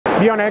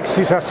BEONx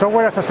is a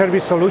software as a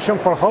service solution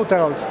for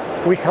hotels.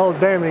 We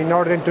help them in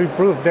order to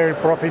improve their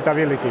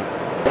profitability.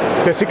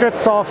 The secret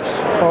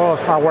sauce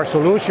of our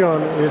solution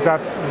is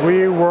that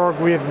we work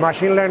with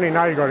machine learning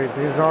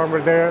algorithms in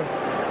order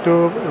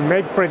to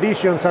make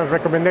predictions and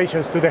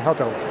recommendations to the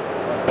hotel.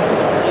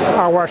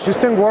 Our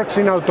system works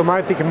in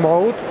automatic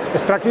mode,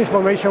 extract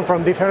information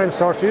from different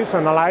sources,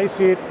 analyze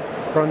it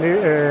from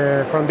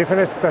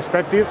different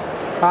perspectives,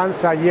 and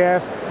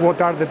suggest what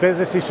are the best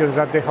decisions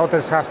that the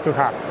hotels has to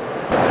have.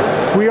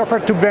 We offer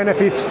two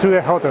benefits to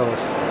the hotels.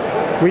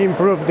 We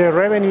improve the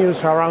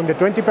revenues around the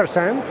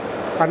 20%,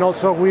 and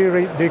also we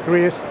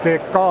decrease the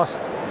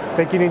cost,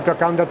 taking into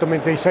account the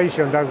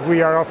automation that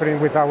we are offering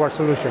with our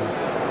solution.